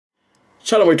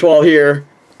Chatham 12 here.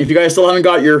 If you guys still haven't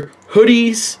got your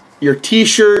hoodies, your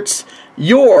t-shirts,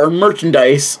 your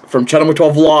merchandise from Chatham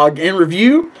 12 Vlog and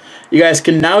Review, you guys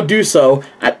can now do so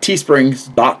at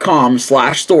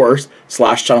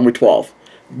teesprings.com/stores/Chatham 12.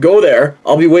 Go there.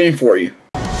 I'll be waiting for you.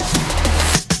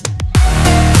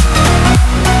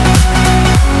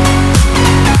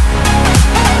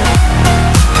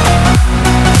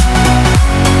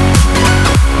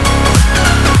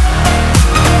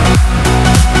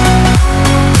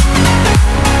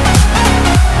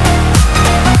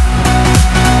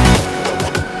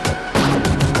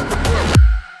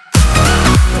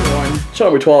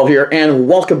 Chatham 12 here, and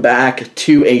welcome back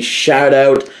to a shout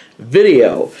out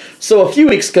video. So a few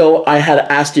weeks ago I had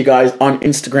asked you guys on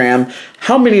Instagram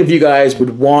how many of you guys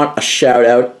would want a shout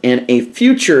out in a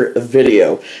future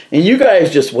video, and you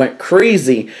guys just went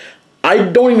crazy. I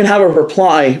don't even have a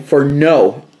reply for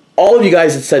no. All of you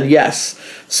guys had said yes,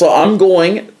 so I'm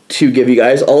going to give you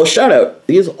guys all a shout out.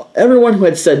 Everyone who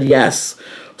had said yes.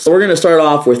 So we're going to start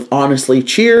off with Honestly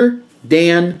Cheer,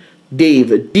 Dan, Dave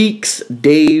Deeks,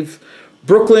 Dave,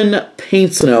 Brooklyn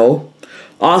Paintsnow,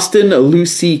 Austin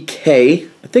Lucy K,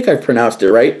 I think I pronounced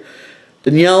it right,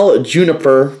 Danielle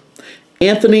Juniper,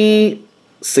 Anthony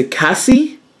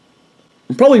Sikasi.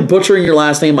 I'm probably butchering your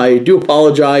last name. I do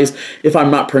apologize if I'm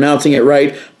not pronouncing it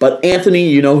right, but Anthony,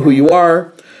 you know who you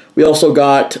are. We also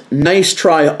got Nice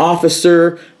Try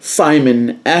Officer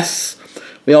Simon S.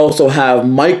 We also have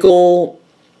Michael,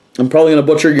 I'm probably going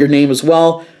to butcher your name as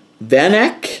well,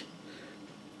 Vanek.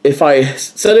 If I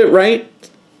said it right,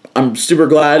 I'm super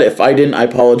glad. If I didn't, I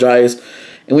apologize.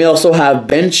 And we also have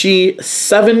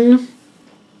Benchy7.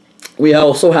 We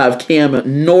also have Cam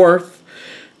North,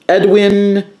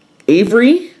 Edwin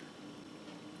Avery,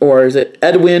 or is it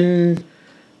Edwin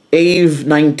Ave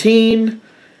 19,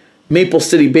 Maple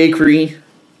City Bakery.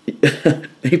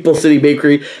 Maple City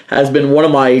Bakery has been one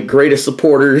of my greatest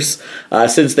supporters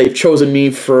since they've chosen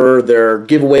me for their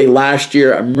giveaway last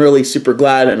year. I'm really super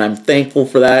glad and I'm thankful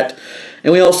for that.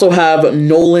 And we also have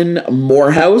Nolan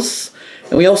Morehouse.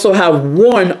 And we also have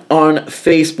one on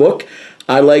Facebook.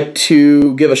 I'd like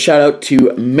to give a shout out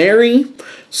to Mary.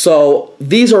 So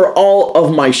these are all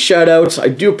of my shout outs. I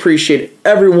do appreciate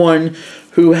everyone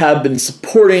who have been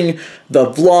supporting the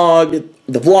vlog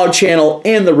channel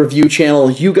and the review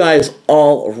channel. You guys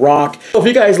all rock. So if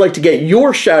you guys like to get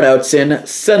your shout outs in,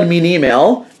 send me an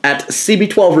email at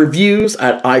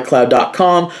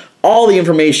cb12reviews@icloud.com. All the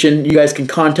information you guys can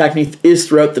contact me is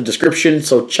throughout the description,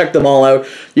 so check them all out.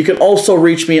 You can also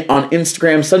reach me on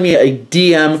Instagram. Send me a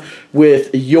DM with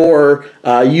your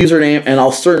username, and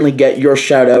I'll certainly get your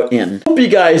shout out in. Hope you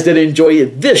guys did enjoy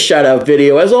this shout out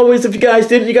video. As always, if you guys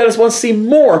didn't, you guys want to see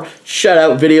more shout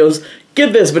out videos,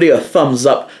 give this video a thumbs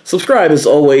up. Subscribe as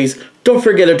always. Don't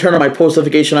forget to turn on my post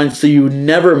notification on so you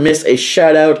never miss a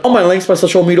shout out. All my links, my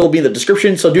social media will be in the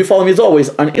description, so do follow me as always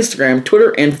on Instagram,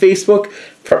 Twitter, and Facebook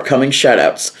for upcoming shout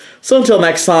outs. So until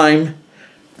next time,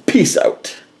 peace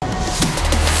out.